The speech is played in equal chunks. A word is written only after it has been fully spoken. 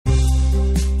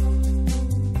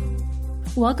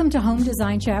Welcome to Home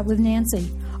Design Chat with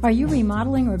Nancy. Are you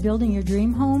remodeling or building your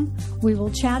dream home? We will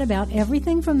chat about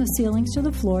everything from the ceilings to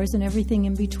the floors and everything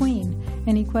in between.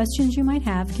 Any questions you might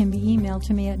have can be emailed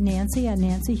to me at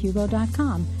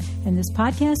nancy@nancyhugo.com. And this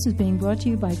podcast is being brought to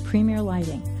you by Premier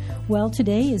Lighting. Well,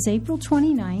 today is April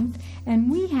 29th, and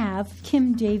we have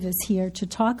Kim Davis here to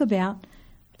talk about,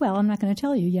 well, I'm not going to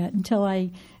tell you yet until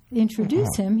I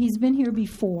introduce him. He's been here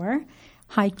before.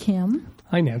 Hi, Kim.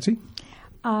 Hi, Nancy.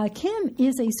 Kim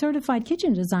is a certified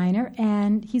kitchen designer,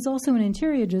 and he's also an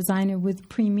interior designer with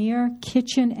Premier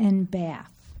Kitchen and Bath.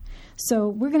 So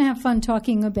we're going to have fun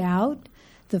talking about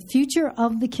the future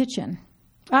of the kitchen.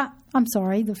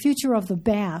 The future of the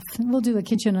bath. We'll do the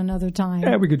kitchen another time.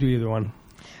 Yeah, we could do either one.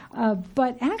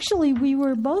 But actually, we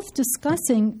were both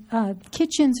discussing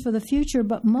kitchens for the future,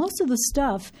 but most of the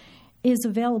stuff is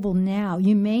available now.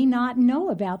 You may not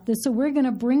know about this, so we're going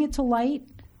to bring it to light.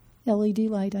 LED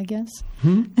light, I guess.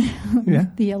 Yeah.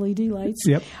 The LED lights.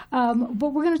 Yep.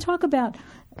 But we're going to talk about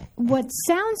what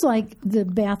sounds like the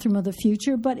bathroom of the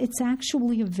future, but it's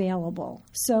actually available.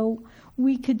 So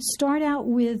we could start out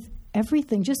with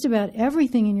everything. Just about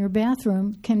everything in your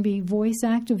bathroom can be voice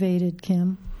activated,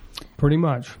 Kim. Pretty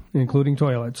much, including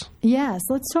toilets. Yes.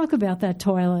 Let's talk about that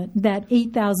toilet, that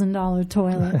 $8,000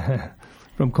 toilet.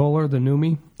 From Kohler, the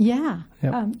NUMI? Yeah.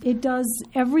 Yep. It does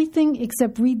everything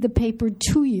except read the paper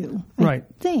to you. Right.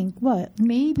 I think.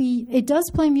 Maybe it does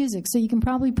play music, so you can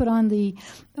probably put on the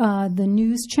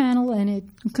news channel, and it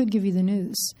could give you the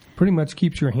news. Pretty much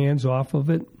keeps your hands off of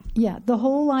it. Yeah. The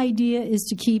whole idea is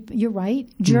to keep, you're right,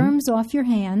 germs off your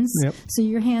hands, so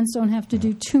your hands don't have to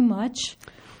do too much.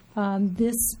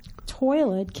 This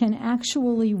toilet can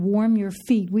actually warm your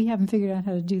feet. We haven't figured out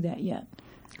how to do that yet.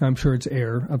 I'm sure it's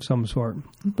air of some sort.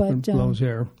 But it blows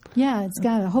air. Yeah, it's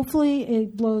got hopefully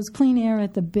it blows clean air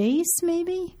at the base,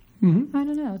 maybe? Mm-hmm. I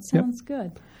don't know. It sounds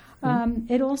good.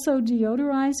 It also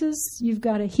deodorizes. You've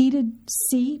got a heated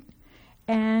seat,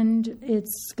 and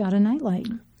it's got a nightlight.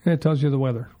 And it tells you the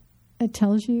weather. It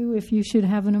tells you if you should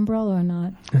have an umbrella or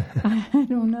not. I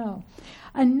don't know.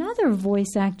 Another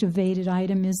voice-activated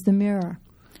item is the mirror.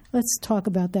 Let's talk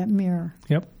about that mirror.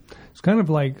 Yep. It's kind of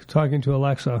like talking to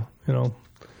Alexa,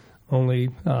 only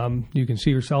you can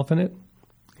see yourself in it,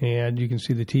 and you can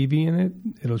see the TV in it.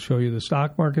 It'll show you the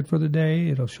stock market for the day.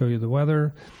 It'll show you the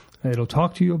weather. It'll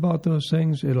talk to you about those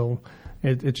things.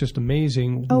 It's just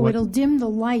amazing. Oh, it'll dim the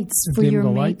lights for your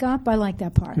makeup. I like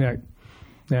that part. Yeah.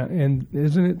 And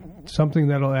isn't it something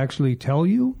that'll actually tell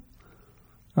you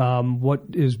what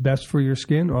is best for your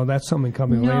skin? Or that's something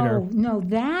coming later? No,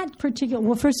 that particular...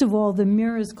 Well, first of all, the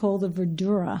mirror is called the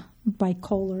Verdura by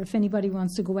Kohler, if anybody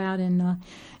wants to go out and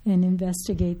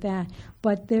investigate that.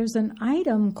 But there's an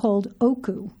item called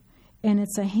Oku, and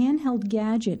it's a handheld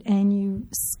gadget, and you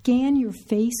scan your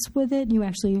face with it. You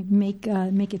actually make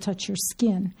it touch your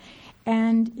skin,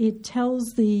 and it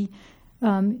tells the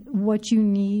what you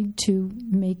need to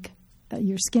make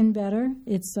your skin better.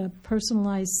 It's a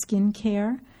personalized skin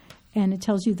care, and it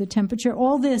tells you the temperature.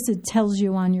 All this, it tells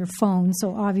you on your phone.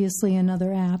 So obviously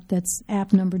another app, that's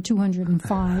app number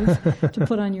 205 to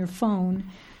put on your phone.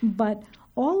 But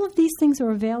all of these things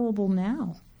are available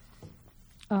now.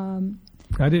 I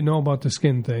didn't know about the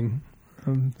skin thing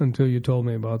until you told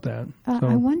me about that.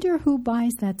 I wonder who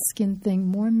buys that skin thing,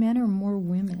 more men or more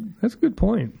women? That's a good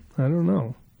point. I don't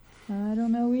know. I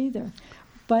don't know either.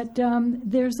 But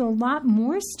there's a lot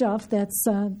more stuff that's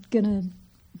going to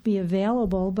be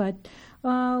available. But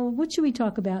what should we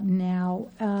talk about now?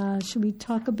 Should we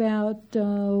talk about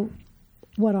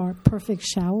what our perfect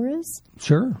shower is?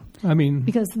 Sure.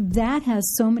 Because that has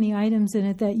so many items in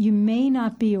it that you may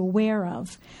not be aware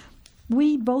of.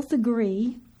 We both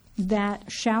agree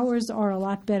that showers are a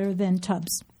lot better than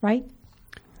tubs, right?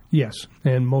 Yes,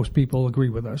 and most people agree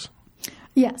with us.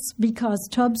 Yes, because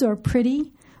tubs are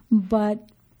pretty, but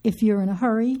if you're in a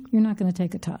hurry, you're not going to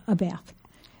take a bath.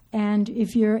 And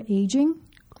if you're aging,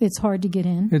 it's hard to get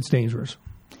in. It's dangerous.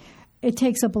 It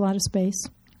takes up a lot of space.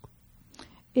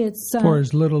 It's for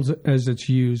as little as it's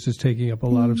used, it's taking up a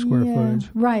lot of square footage.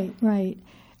 Right.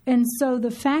 And so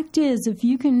the fact is, if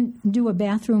you can do a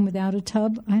bathroom without a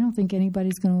tub, I don't think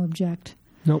anybody's going to object.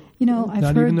 Nope. I've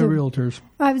not heard even the realtors.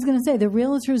 I was going to say, the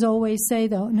realtors always say,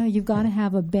 though, no, you've got to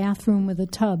have a bathroom with a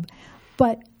tub.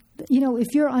 But,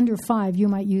 if you're under 5, you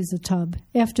might use a tub.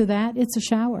 After that, it's a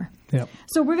shower. Yep.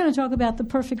 So we're going to talk about the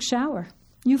perfect shower.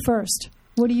 You first.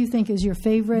 What do you think is your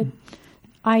favorite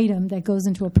item that goes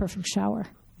into a perfect shower?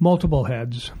 Multiple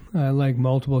heads. I like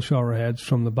multiple shower heads,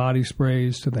 from the body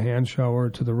sprays to the hand shower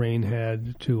to the rain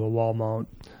head to a wall mount.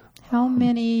 How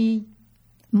many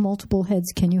multiple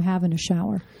heads can you have in a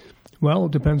shower? Well,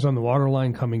 it depends on the water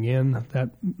line coming in.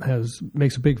 That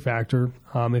makes a big factor.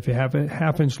 If you have a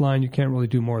half-inch line, you can't really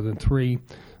do more than 3.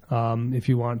 If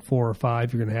you want 4 or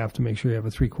 5, you're going to have to make sure you have a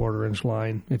 3/4-inch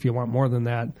line. If you want more than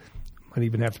that, it might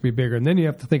even have to be bigger. And then you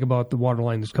have to think about the water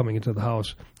line that's coming into the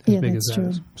house, as big as that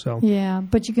is. So, yeah,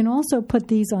 but you can also put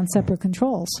these on separate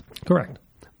controls. Correct.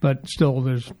 But still,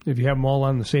 if you have them all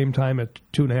on the same time at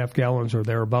 2.5 gallons or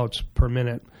thereabouts per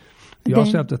minute, you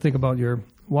also have to think about your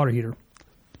water heater.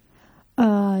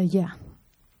 Yeah.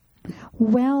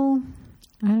 Well,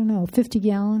 I don't know,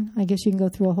 50-gallon. I guess you can go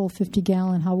through a whole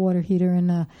 50-gallon hot water heater in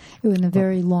a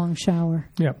very long shower.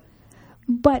 Yeah.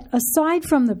 But aside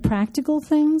from the practical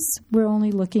things, we're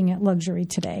only looking at luxury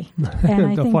today.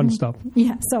 And The fun stuff.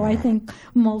 Yeah, so I think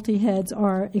multi-heads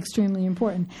are extremely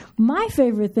important. My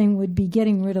favorite thing would be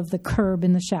getting rid of the curb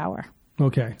in the shower.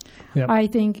 Okay. Yep. I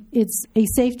think it's a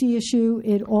safety issue.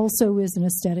 It also is an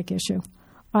aesthetic issue.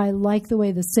 I like the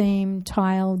way the same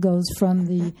tile goes from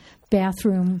the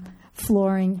bathroom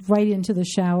flooring right into the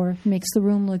shower. Makes the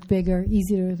room look bigger,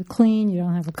 easier to clean. You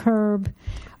don't have a curb.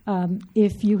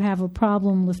 If you have a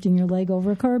problem lifting your leg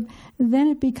over a curb, then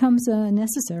it becomes a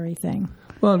necessary thing.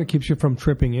 Well, and it keeps you from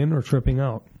tripping in or tripping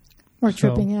out. Or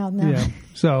tripping out now. Yeah.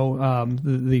 So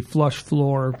the flush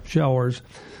floor showers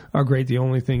are great. The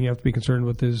only thing you have to be concerned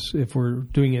with is if we're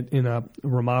doing it in a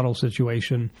remodel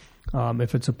situation,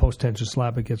 if it's a post-tension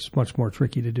slab, it gets much more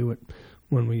tricky to do it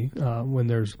when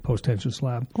there's post-tension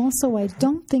slab. Also, I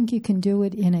don't think you can do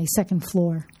it in a second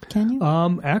floor. Can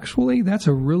you? Actually, that's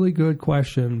a really good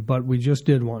question, but we just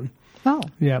did one. Oh.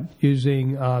 Yeah,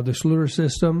 using the Schluter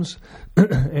systems,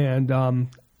 and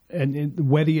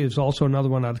Weddy is also another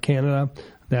one out of Canada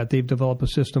that they've developed a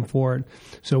system for it.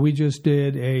 So we just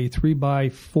did a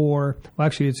 3x4. Well,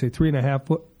 actually, it's a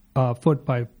 3.5 foot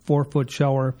by 4 foot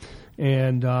shower,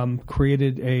 and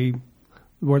created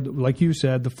where, like you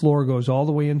said, the floor goes all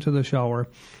the way into the shower,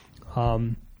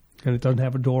 and it doesn't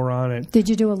have a door on it. Did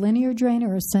you do a linear drain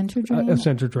or a center drain? A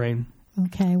center drain.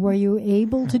 Okay. Were you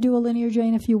able to do a linear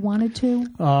drain if you wanted to?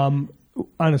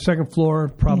 On a second floor,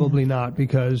 probably not,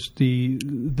 because the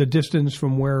distance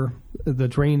from where the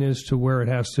drain is to where it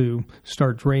has to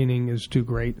start draining is too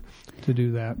great to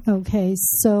do that. Okay.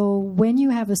 So when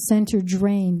you have a center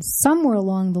drain, somewhere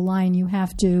along the line you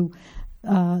have to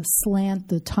slant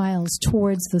the tiles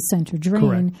towards the center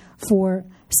drain. Correct. For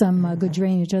some good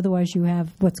drainage. Otherwise, you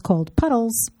have what's called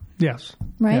puddles. Yes.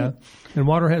 Right? Yeah. And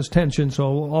water has tension, so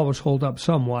it will always hold up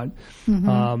somewhat.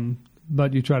 Mm-hmm.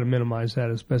 But you try to minimize that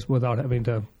as best without having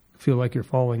to feel like you're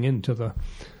falling into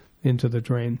the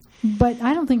drain. But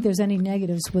I don't think there's any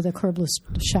negatives with a curbless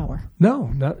shower. No,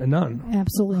 none.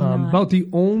 Absolutely not. About the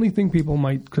only thing people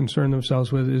might concern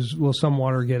themselves with is, will some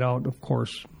water get out? Of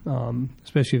course,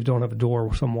 especially if you don't have a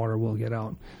door, some water will get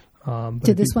out.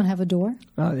 Did this one have a door?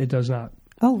 It does not.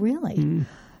 Oh, really? Mm.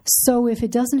 So if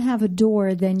it doesn't have a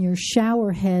door, then your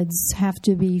shower heads have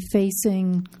to be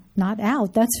facing, not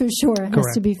out, that's for sure. It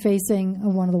has to be facing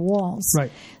one of the walls.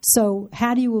 Right. So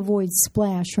how do you avoid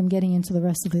splash from getting into the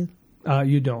rest of the...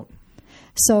 You don't.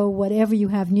 So whatever you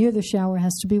have near the shower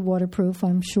has to be waterproof,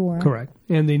 I'm sure. Correct.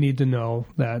 And they need to know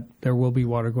that there will be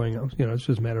water going out. It's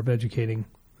just a matter of educating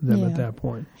them at that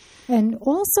point. And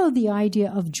also the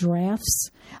idea of drafts.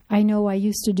 I know I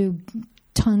used to do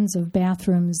tons of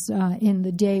bathrooms in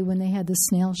the day when they had the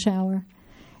snail shower,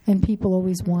 and people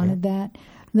always wanted that.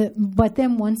 But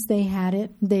then once they had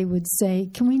it, they would say,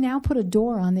 can we now put a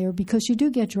door on there because you do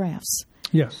get drafts?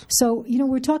 Yes. So,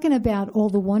 we're talking about all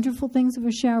the wonderful things of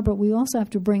a shower, but we also have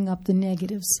to bring up the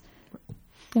negatives.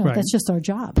 Right. That's just our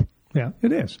job. Yeah,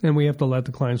 it is. And we have to let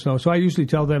the clients know. So I usually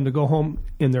tell them to go home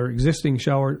in their existing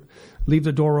shower, leave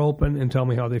the door open, and tell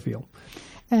me how they feel.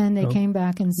 And they came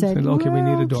back and said, okay, we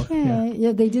need a door. Okay.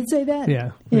 Yeah, they did say that?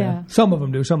 Yeah. Some of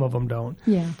them do, some of them don't.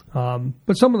 Yeah.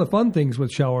 But some of the fun things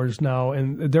with showers now,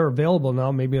 and they're available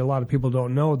now, maybe a lot of people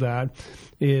don't know that,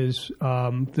 is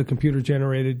the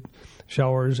computer-generated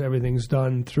showers. Everything's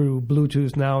done through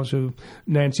Bluetooth now. So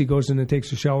Nancy goes in and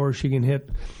takes a shower. She can hit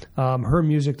her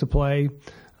music to play.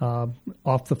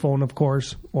 Off the phone, of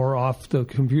course, or off the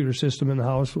computer system in the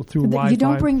house through Wi-Fi. You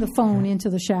don't bring the phone into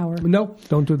the shower. No,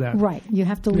 don't do that. Right. You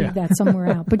have to leave that somewhere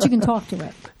out. But you can talk to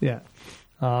it. Yeah.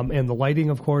 And the lighting,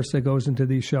 of course, that goes into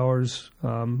these showers,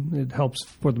 it helps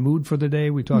for the mood for the day.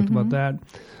 We talked about that.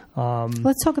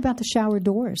 Let's talk about the shower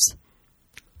doors.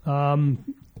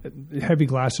 Heavy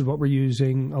glass is what we're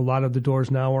using. A lot of the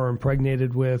doors now are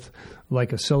impregnated with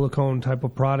like a silicone type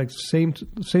of product. Same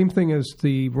thing as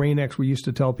the Rain-X we used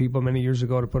to tell people many years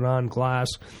ago to put on glass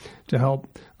to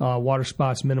help water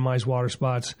spots, minimize water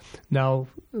spots. Now,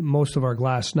 most of our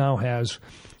glass now has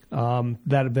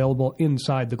that available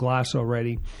inside the glass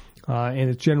already. and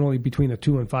it's generally between a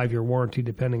 2 and 5 year warranty,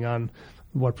 depending on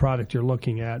what product you're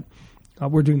looking at.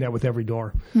 We're doing that with every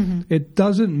door. Mm-hmm. It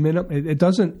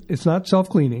doesn't It's not self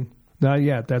cleaning. Not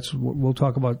yet. We'll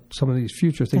talk about some of these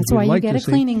future things. That's why you get a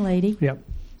cleaning lady. Yep.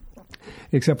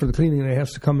 Except for the cleaning, it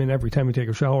has to come in every time you take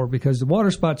a shower, because the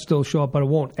water spots still show up, but it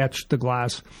won't etch the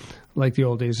glass like the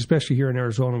old days, especially here in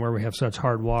Arizona where we have such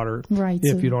hard water. Right.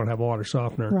 If you don't have a water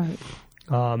softener.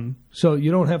 Right. So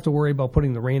you don't have to worry about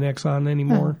putting the Rain-X on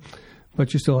anymore,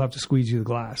 but you still have to squeegee the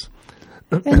glass.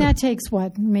 And that takes,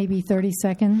 maybe 30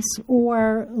 seconds?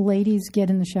 Or ladies get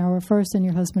in the shower first, and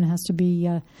your husband has to be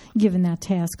given that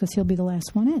task because he'll be the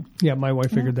last one in. Yeah, my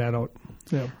wife figured that out.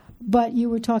 Yeah. But you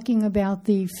were talking about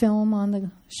the film on the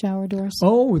shower doors.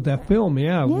 Oh, that film,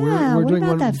 yeah. Yeah, we're what doing about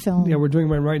one, that film? Yeah, we're doing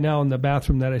one right now in the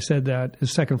bathroom that I said that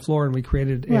is second floor, and we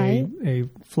created a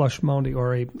flush mounting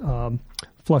or a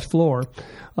flush floor.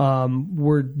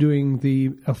 We're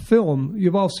doing a film.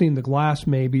 You've all seen the glass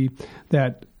maybe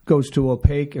that goes to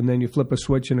opaque, and then you flip a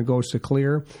switch and it goes to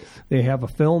clear. They have a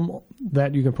film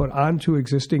that you can put onto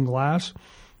existing glass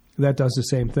that does the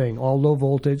same thing, all low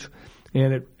voltage.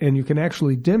 And you can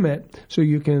actually dim it, so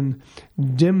you can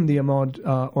dim the amount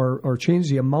or change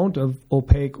the amount of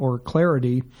opaque or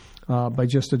clarity by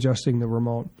just adjusting the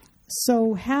remote.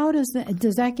 So how does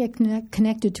that get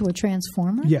connected to a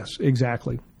transformer? Yes,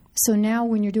 exactly. So now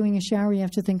when you're doing a shower, you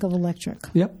have to think of electric.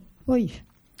 Yep. Oy.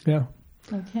 Yeah.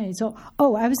 Okay. So,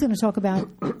 I was going to talk about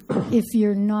if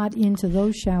you're not into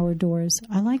those shower doors.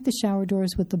 I like the shower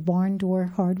doors with the barn door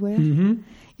hardware. Mm-hmm.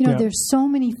 There's so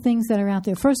many things that are out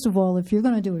there. First of all, if you're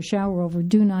going to do a shower over,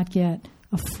 do not get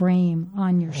a frame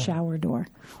on your shower door.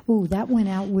 Ooh, that went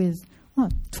out with,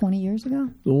 20 years ago?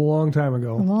 A long time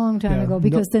ago. A long time ago,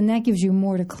 because then that gives you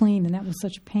more to clean, and that was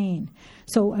such a pain.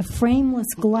 So a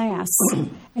frameless glass,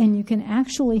 and you can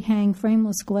actually hang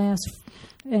frameless glass,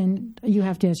 and you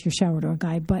have to ask your shower door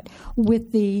guy, but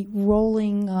with the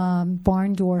rolling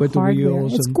barn door with hardware,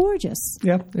 it's gorgeous.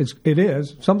 Yeah, it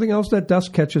is. Something else that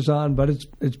dust catches on, but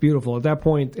it's beautiful. At that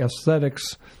point,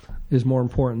 aesthetics is more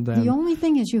important than... The only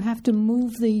thing is you have to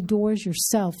move the doors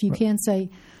yourself. You can't say,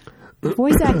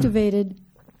 voice activated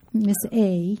Miss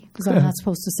A, because I'm not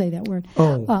supposed to say that word.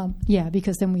 Oh.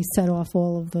 Because then we set off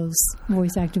all of those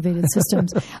voice-activated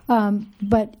systems.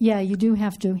 But, you do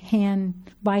have to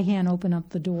by hand open up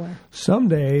the door.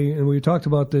 Someday, and we talked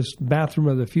about this bathroom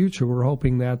of the future, we're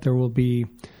hoping that there will be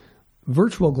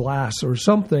virtual glass or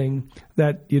something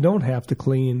that you don't have to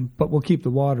clean, but will keep the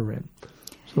water in.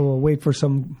 So we'll wait for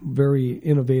some very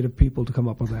innovative people to come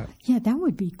up with that. Yeah, that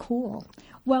would be cool.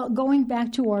 Well, going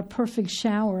back to our perfect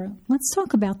shower, let's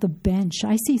talk about the bench.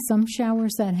 I see some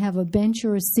showers that have a bench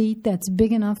or a seat that's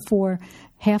big enough for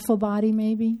half a body,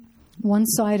 maybe, one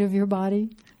side of your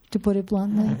body, to put it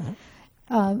bluntly.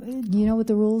 You know what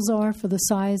the rules are for the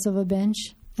size of a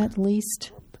bench, at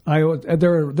least?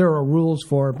 There are rules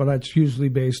for it, but it's usually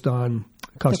based on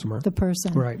customer. The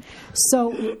person. Right.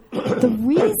 So the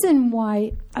reason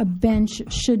why a bench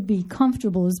should be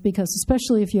comfortable is because,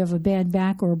 especially if you have a bad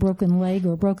back or a broken leg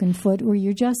or a broken foot or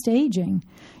you're just aging,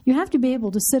 you have to be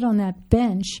able to sit on that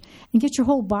bench and get your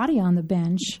whole body on the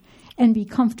bench and be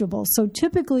comfortable. So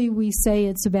typically we say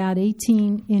it's about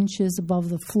 18 inches above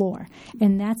the floor,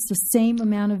 and that's the same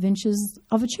amount of inches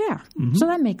of a chair. Mm-hmm. So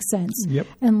that makes sense. Yep.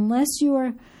 Unless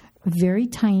you're very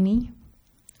tiny,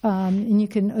 and you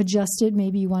can adjust it.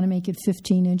 Maybe you want to make it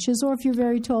 15 inches, or if you're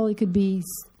very tall, it could be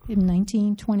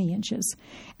 19, 20 inches.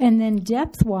 And then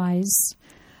depth-wise,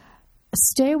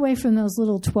 stay away from those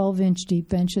little 12-inch deep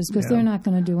benches because they're not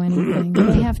going to do anything.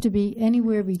 They have to be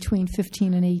anywhere between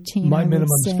 15 and 18. My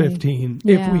minimum's 15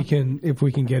 if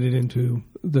we can get it into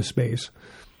the space.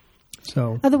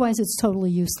 So otherwise, it's totally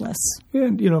useless.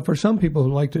 And for some people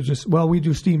who like to we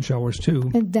do steam showers too.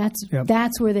 And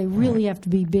that's where they really have to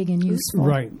be big and useful.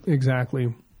 Right,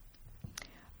 exactly.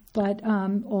 But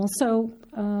also,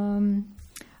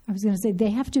 I was going to say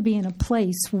they have to be in a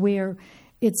place where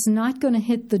it's not going to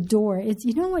hit the door.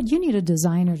 You know what? You need a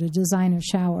designer to design a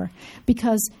shower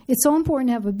because it's so important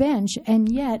to have a bench,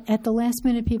 and yet at the last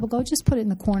minute people go, just put it in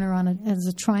the corner as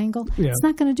a triangle. Yeah. It's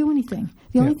not going to do anything.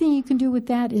 The only thing you can do with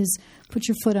that is put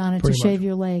your foot on it to shave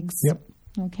your legs. Yep.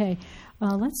 Okay.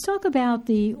 Let's talk about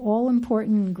the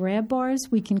all-important grab bars.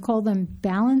 We can call them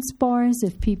balance bars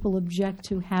if people object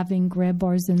to having grab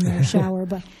bars in their shower,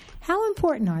 but how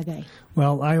important are they?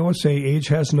 Well, I always say age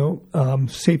has no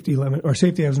safety limit, or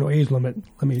safety has no age limit.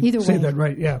 Let me say that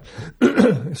right, yeah.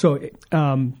 So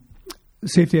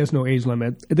safety has no age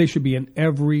limit. They should be in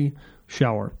every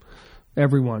shower,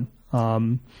 everyone.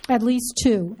 At least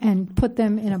two, and put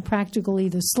them in a practical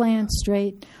either slant,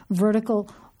 straight, vertical,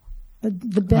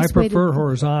 the I best way to... prefer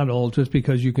horizontal just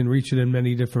because you can reach it in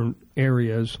many different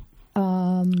areas.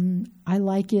 I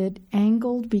like it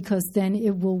angled because then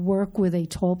it will work with a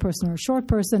tall person or a short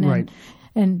person. Right.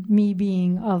 And me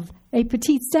being of a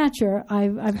petite stature,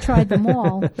 I've tried them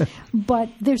all. But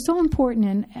they're so important.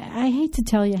 And I hate to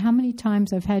tell you how many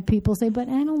times I've had people say, but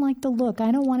I don't like the look.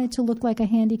 I don't want it to look like a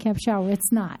handicapped shower.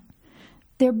 It's not.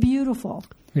 They're beautiful.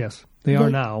 Yes, they are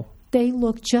now. They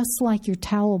look just like your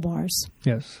towel bars.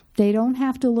 Yes. They don't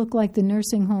have to look like the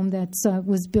nursing home that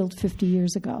was built 50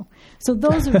 years ago. So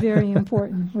those are very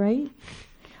important, right?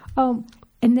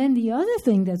 And then the other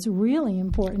thing that's really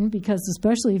important, because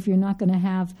especially if you're not going to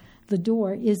have the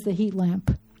door, is the heat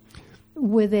lamp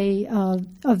with a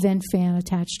vent fan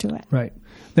attached to it. Right.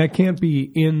 That can't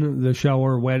be in the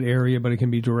shower wet area, but it can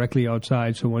be directly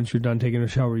outside. So once you're done taking a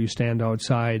shower, you stand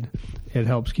outside. It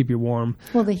helps keep you warm.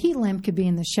 Well, the heat lamp could be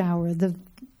in the shower.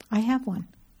 I have one.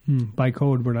 By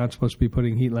code, we're not supposed to be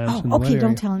putting heat lamps in the wet okay, area.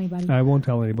 don't tell anybody. I won't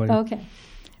tell anybody. Okay.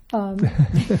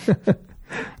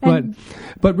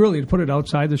 But really, to put it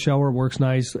outside the shower works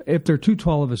nice. If they're too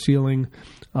tall of a ceiling,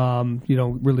 you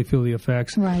don't really feel the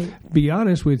effects. Right. Be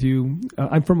honest with you,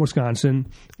 I'm from Wisconsin.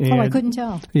 And I couldn't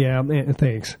tell. Yeah,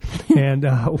 thanks. And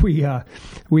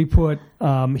we put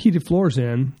heated floors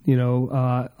in,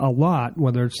 a lot,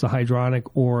 whether it's the hydronic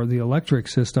or the electric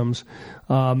systems.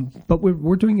 But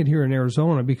we're doing it here in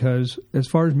Arizona because as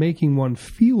far as making one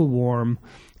feel warm,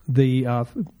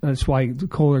 that's why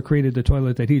Kohler created the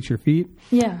toilet that heats your feet.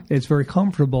 Yeah. It's very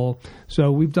comfortable.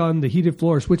 So we've done the heated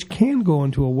floors, which can go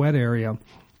into a wet area.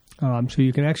 So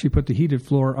you can actually put the heated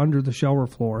floor under the shower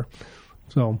floor.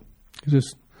 So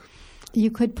just... You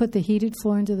could put the heated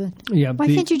floor into the... Yeah. Why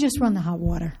can't you just run the hot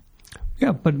water?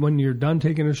 Yeah, but when you're done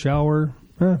taking a shower,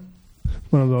 one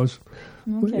of those.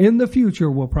 Okay. In the future,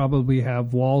 we'll probably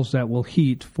have walls that will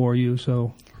heat for you,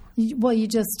 so... Well, you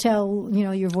just tell,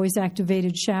 your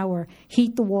voice-activated shower,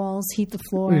 heat the walls, heat the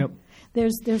floor. Yep.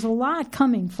 There's a lot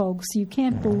coming, folks. You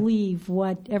can't believe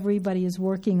what everybody is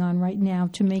working on right now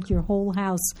to make your whole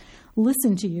house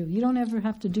listen to you. You don't ever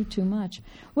have to do too much.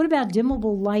 What about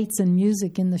dimmable lights and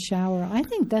music in the shower? I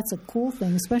think that's a cool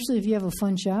thing, especially if you have a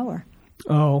fun shower.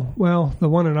 Oh, well, the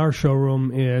one in our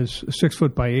showroom is 6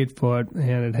 foot by 8 foot,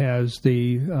 and it has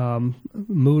the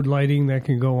mood lighting that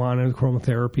can go on in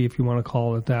chromotherapy, if you want to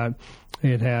call it that.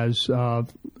 It has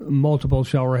multiple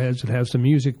shower heads. It has the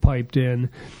music piped in.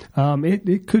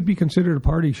 It could be considered a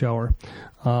party shower,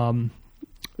 for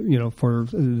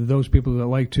those people that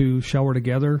like to shower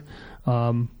together.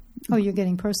 You're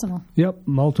getting personal. Yep,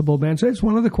 multiple bands. It's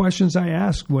one of the questions I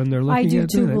ask when they're looking at it. I do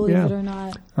too, it. believe it or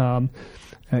not.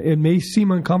 It may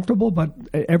seem uncomfortable, but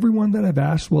everyone that I've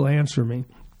asked will answer me.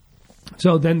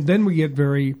 So then we get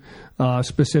very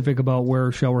specific about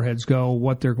where shower heads go,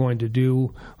 what they're going to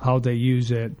do, how they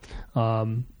use it,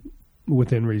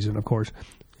 within reason, of course,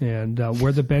 and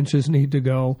where the benches need to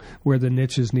go, where the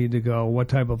niches need to go, what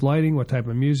type of lighting, what type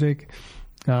of music.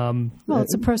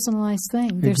 It's a personalized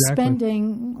thing. They're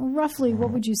spending roughly,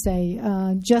 what would you say,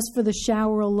 just for the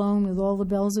shower alone with all the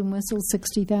bells and whistles,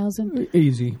 $60,000?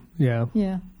 Easy, yeah.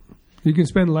 Yeah. You can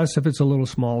spend less if it's a little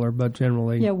smaller, but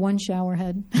generally... Yeah, one shower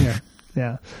head.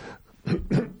 Yeah.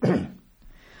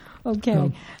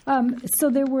 Okay. So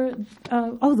there were...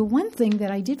 the one thing that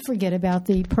I did forget about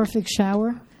the perfect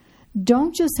shower,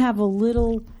 don't just have a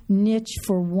little niche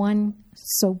for one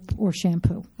soap or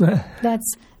shampoo.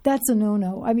 That's a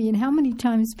no-no. I mean, how many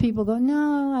times people go,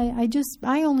 no,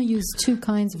 I only use 2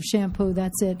 kinds of shampoo,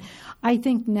 that's it. I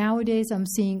think nowadays I'm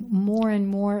seeing more and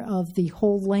more of the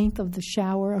whole length of the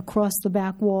shower across the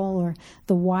back wall or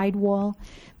the wide wall.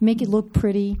 Make it look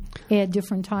pretty, add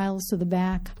different tiles to the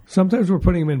back. Sometimes we're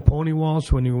putting them in pony walls,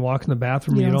 so when you walk in the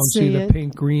bathroom, you don't see the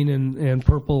pink, green, and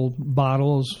purple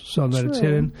bottles so that it's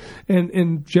hidden.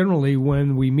 And generally,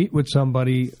 when we meet with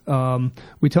somebody,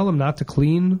 we tell them not to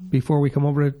clean before we come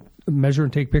over to measure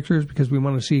and take pictures because we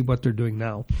want to see what they're doing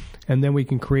now. And then we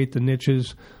can create the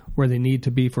niches where they need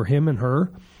to be for him and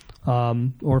her,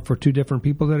 or for 2 different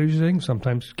people that are using,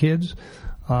 sometimes kids.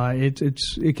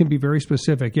 It can be very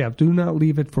specific. Yeah, do not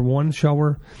leave it for one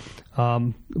shower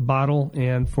bottle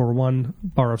and for one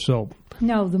bar of soap.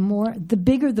 No, the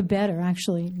bigger the better,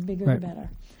 actually. The bigger the better.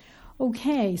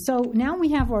 Okay, so now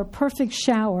we have our perfect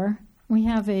shower. We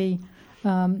have a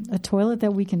toilet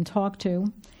that we can talk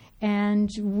to, and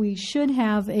we should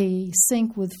have a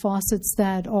sink with faucets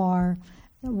that are,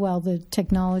 the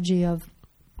technology of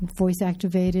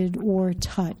voice-activated or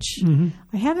touch. Mm-hmm.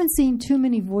 I haven't seen too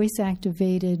many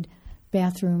voice-activated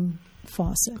bathroom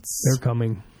faucets. They're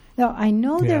coming. Now, I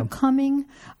know they're coming,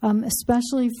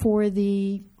 especially for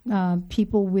the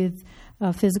people with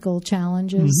physical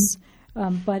challenges.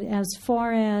 But as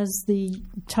far as the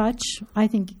touch, I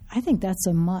think that's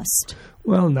a must.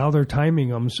 Well, now they're timing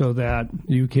them so that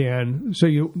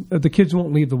the kids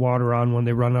won't leave the water on when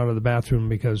they run out of the bathroom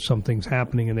because something's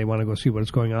happening and they want to go see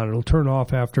what's going on. It'll turn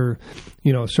off after,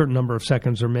 a certain number of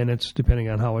seconds or minutes, depending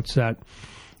on how it's set.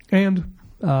 And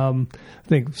I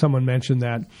think someone mentioned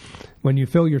that when you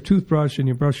fill your toothbrush and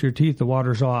you brush your teeth, the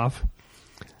water's off.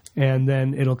 And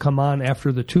then it'll come on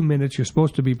after the 2 minutes you're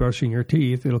supposed to be brushing your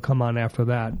teeth. It'll come on after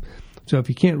that. So if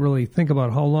you can't really think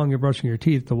about how long you're brushing your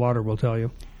teeth, the water will tell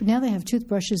you. Now they have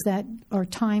toothbrushes that are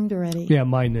timed already. Yeah,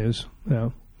 mine is.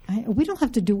 Yeah. We don't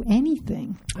have to do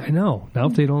anything. I know. Now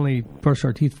if they'd only brush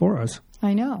our teeth for us.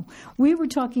 I know. We were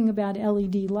talking about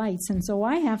LED lights, and so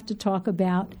I have to talk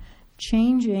about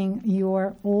changing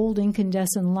your old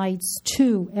incandescent lights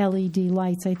to LED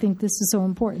lights. I think this is so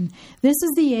important. This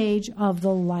is the age of the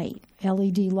light.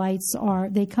 LED lights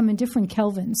they come in different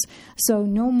kelvins. So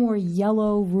no more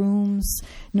yellow rooms,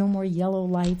 no more yellow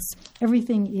lights.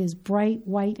 Everything is bright,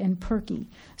 white, and perky.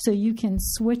 So you can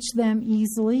switch them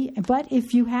easily. But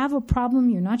if you have a problem,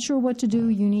 you're not sure what to do,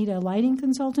 you need a lighting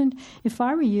consultant, if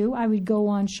I were you, I would go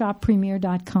on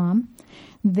shoppremier.com.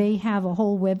 They have a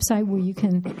whole website where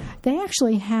they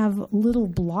actually have little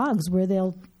blogs where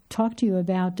they'll talk to you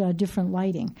about different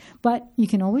lighting. But you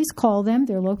can always call them.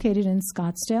 They're located in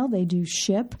Scottsdale. They do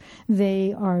ship.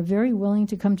 They are very willing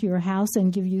to come to your house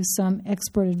and give you some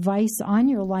expert advice on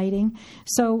your lighting.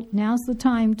 So now's the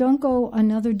time. Don't go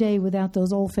another day without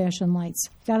those old-fashioned lights.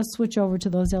 Got to switch over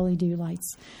to those LED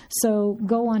lights. So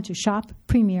go on to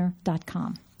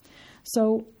shoppremier.com.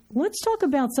 So let's talk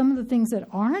about some of the things that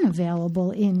aren't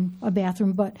available in a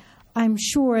bathroom, but I'm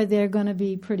sure they're going to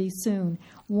be pretty soon.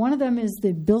 One of them is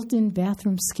the built-in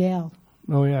bathroom scale.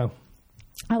 Oh, yeah.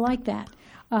 I like that.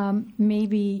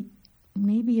 Maybe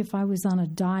if I was on a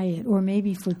diet, or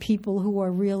maybe for people who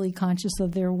are really conscious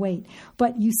of their weight.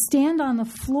 But you stand on the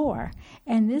floor,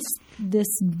 and this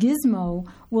gizmo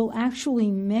will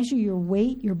actually measure your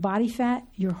weight, your body fat,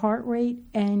 your heart rate,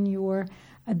 and your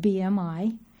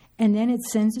BMI. And then it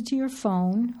sends it to your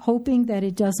phone, hoping that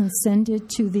it doesn't send it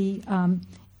to the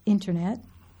internet.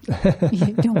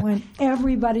 You don't want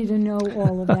everybody to know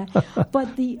all of that.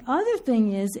 But the other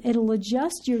thing is it'll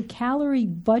adjust your calorie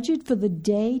budget for the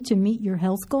day to meet your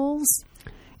health goals.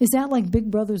 Is that like Big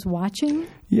Brother's watching?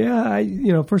 Yeah,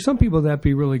 for some people that'd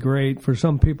be really great. For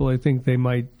some people, I think they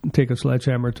might take a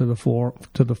sledgehammer to the floor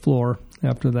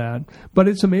after that. But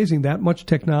it's amazing that much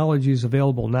technology is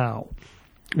available now.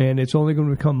 And it's only going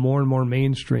to become more and more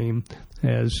mainstream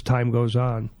as time goes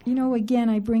on. Again,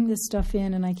 I bring this stuff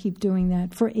in, and I keep doing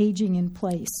that for aging in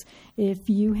place. If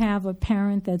you have a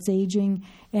parent that's aging,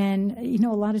 and, a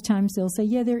lot of times they'll say,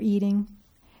 yeah, they're eating.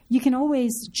 You can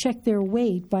always check their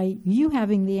weight by you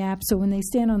having the app, so when they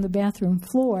stand on the bathroom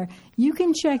floor, you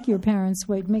can check your parents'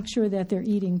 weight, make sure that they're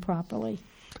eating properly.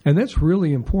 And that's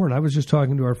really important. I was just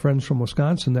talking to our friends from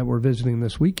Wisconsin that were visiting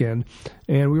this weekend,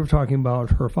 and we were talking about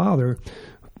her father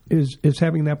is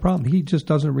having that problem. He just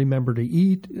doesn't remember to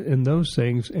eat and those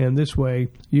things, and this way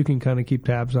you can kind of keep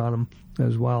tabs on him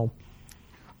as well.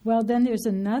 Well, then there's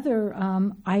another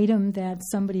item that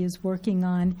somebody is working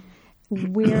on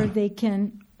where they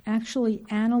can actually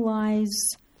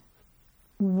analyze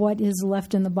what is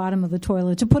left in the bottom of the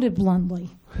toilet, to put it bluntly.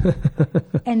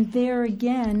 And there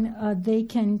again, they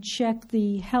can check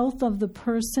the health of the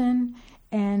person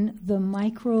and the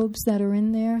microbes that are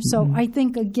in there. So I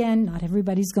think, again, not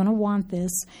everybody's going to want this,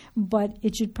 but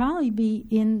it should probably be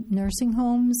in nursing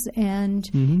homes and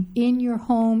in your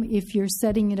home if you're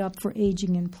setting it up for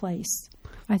aging in place.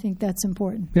 I think that's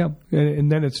important. Yeah, and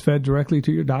then it's fed directly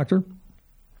to your doctor.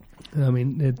 I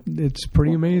mean, it's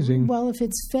pretty amazing. Well, if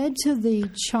it's fed to the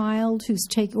child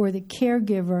or the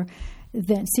caregiver,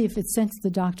 then see if it's sent to the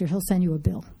doctor, he'll send you a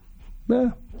bill.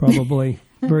 Probably.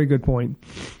 Very good point.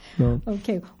 So.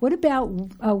 Okay. What about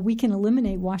we can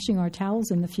eliminate washing our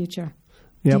towels in the future?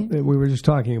 Yep, we were just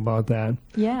talking about that.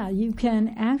 Yeah, you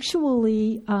can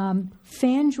actually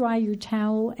fan dry your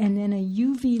towel, and then a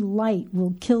UV light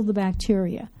will kill the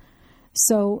bacteria.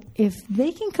 So if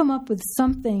they can come up with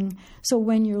something, so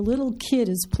when your little kid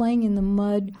is playing in the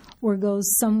mud or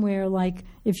goes somewhere, like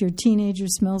if your teenager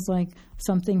smells like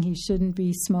something he shouldn't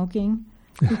be smoking,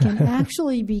 he can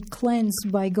actually be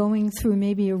cleansed by going through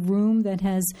maybe a room that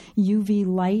has UV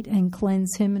light and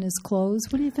cleanse him and his clothes.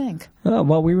 What do you think?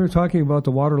 Well, we were talking about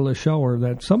the waterless shower,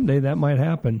 that someday that might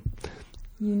happen.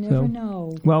 You never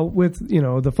know. Well, with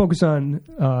the focus on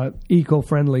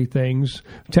eco-friendly things,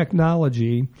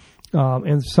 technology,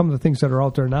 and some of the things that are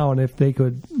out there now, and if they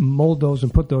could mold those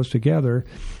and put those together,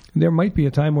 there might be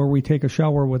a time where we take a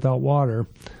shower without water.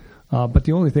 But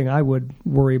the only thing I would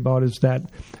worry about is that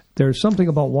there's something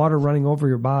about water running over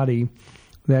your body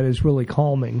that is really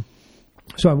calming.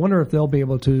 So I wonder if they'll be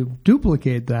able to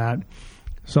duplicate that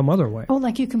some other way. Oh,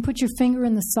 like you can put your finger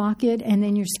in the socket and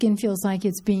then your skin feels like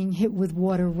it's being hit with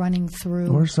water running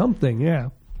through. Or something, yeah.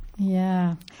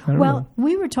 Yeah. I don't know.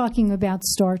 We were talking about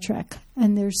Star Trek,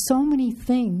 and there's so many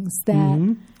things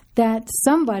that that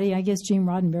somebody, I guess Gene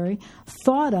Roddenberry,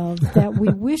 thought of that we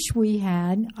wish we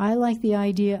had. I like the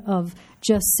idea of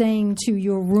just saying to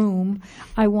your room,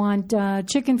 I want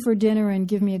chicken for dinner and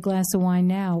give me a glass of wine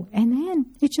now. And then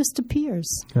it just appears.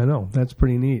 I know. That's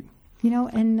pretty neat.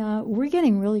 And we're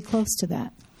getting really close to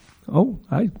that. Oh,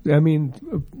 I mean,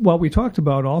 well, we talked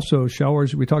about also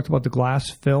showers. We talked about the glass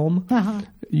film. Uh-huh.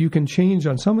 You can change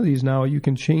on some of these now. You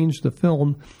can change the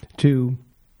film to,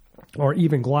 or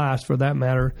even glass for that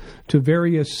matter, to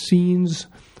various scenes,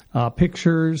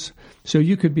 pictures. So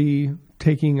you could be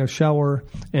taking a shower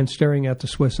and staring at the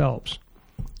Swiss Alps.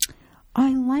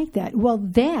 I like that. Well,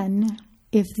 then,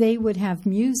 if they would have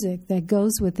music that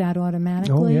goes with that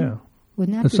automatically,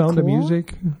 wouldn't that the be Sound cool? of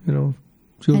Music,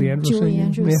 Julie Andrews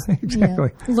singing. Yeah, exactly.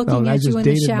 Yeah. Looking at you in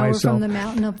the shower from the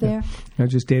mountain up there. I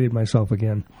just dated myself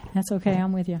again. That's okay.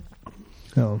 I'm with you.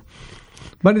 So,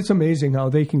 but it's amazing how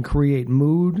they can create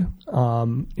mood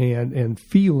and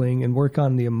feeling and work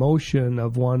on the emotion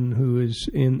of one who is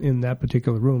in that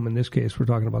particular room. In this case, we're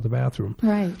talking about the bathroom.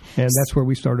 Right. And that's where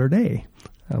we start our day.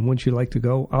 Wouldn't you like to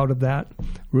go out of that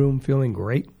room feeling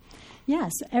great?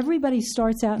 Yes. Everybody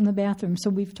starts out in the bathroom. So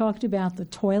we've talked about the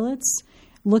toilets,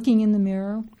 looking in the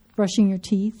mirror, brushing your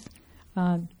teeth,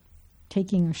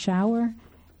 taking a shower,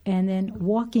 and then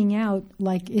walking out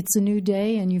like it's a new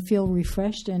day and you feel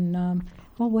refreshed. And,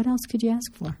 what else could you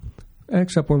ask for?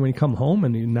 Except when we come home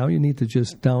and now you need to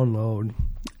just download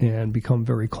and become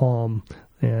very calm,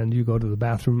 and you go to the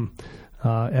bathroom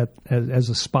as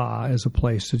a spa, as a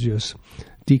place to just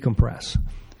decompress.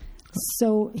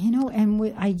 So,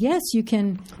 I guess you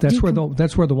can... That's where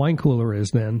the wine cooler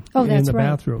is then, in the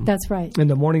bathroom. That's right. In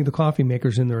the morning, the coffee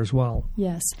maker's in there as well.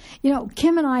 Yes.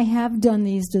 Kim and I have done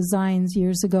these designs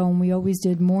years ago, and we always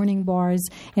did morning bars,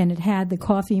 and it had the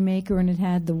coffee maker and it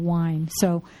had the wine.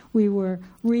 So we were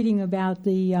reading about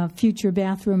the future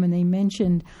bathroom, and they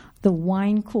mentioned the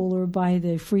wine cooler by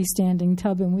the freestanding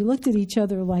tub, and we looked at each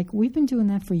other like, we've been doing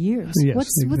that for years. Yes,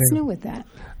 What's new with that?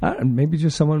 Maybe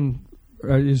just someone...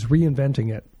 is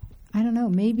reinventing it. I don't know.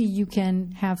 Maybe you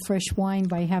can have fresh wine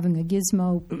by having a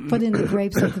gizmo put in the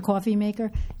grapes like the coffee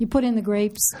maker. You put in the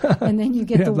grapes, and then you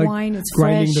get the like wine. It's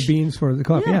grinding fresh. the beans for the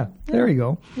coffee. Yeah, there you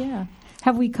go. Yeah.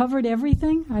 Have we covered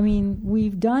everything? I mean,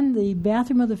 we've done the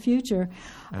bathroom of the future.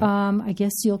 I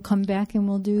guess you'll come back and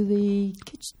we'll do the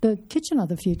kitchen of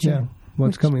the future. Yeah,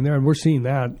 what's coming there. And we're seeing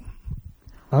that.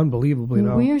 Unbelievably,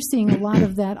 no. We're seeing a lot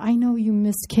of that. I know you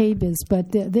missed KBIS,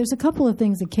 but there's a couple of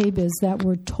things at KBIS that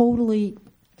were totally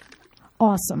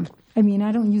awesome. I mean,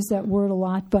 I don't use that word a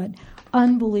lot, but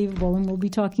unbelievable. And we'll be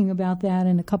talking about that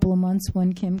in a couple of months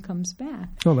when Kim comes back.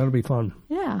 Oh, that'll be fun.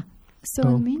 Yeah. So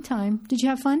in the meantime, did you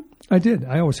have fun? I did.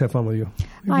 I always have fun with you.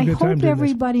 I hope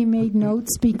everybody made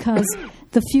notes because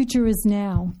the future is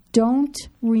now. Don't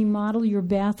remodel your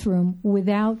bathroom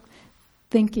without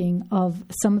thinking of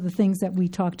some of the things that we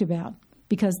talked about,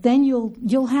 because then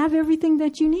you'll have everything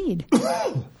that you need.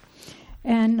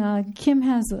 And Kim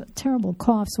has a terrible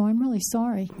cough, so I'm really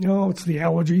sorry. No, it's the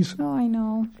allergies. Oh, I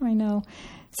know.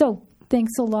 So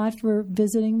thanks a lot for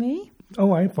visiting me.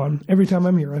 Oh, I had fun. Every time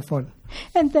I'm here, I have fun.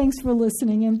 And thanks for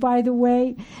listening. And by the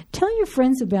way, tell your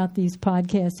friends about these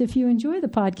podcasts. If you enjoy the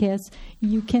podcasts,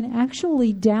 you can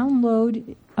actually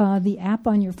download the app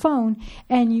on your phone,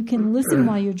 and you can listen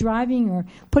while you're driving or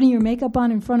putting your makeup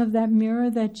on in front of that mirror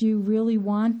that you really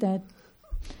want, that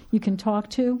you can talk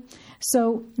to.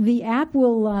 So the app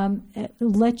will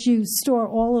let you store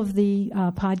all of the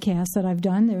podcasts that I've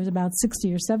done. There's about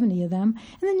 60 or 70 of them.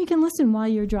 And then you can listen while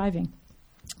you're driving.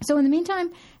 So in the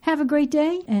meantime, have a great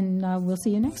day, and we'll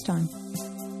see you next time.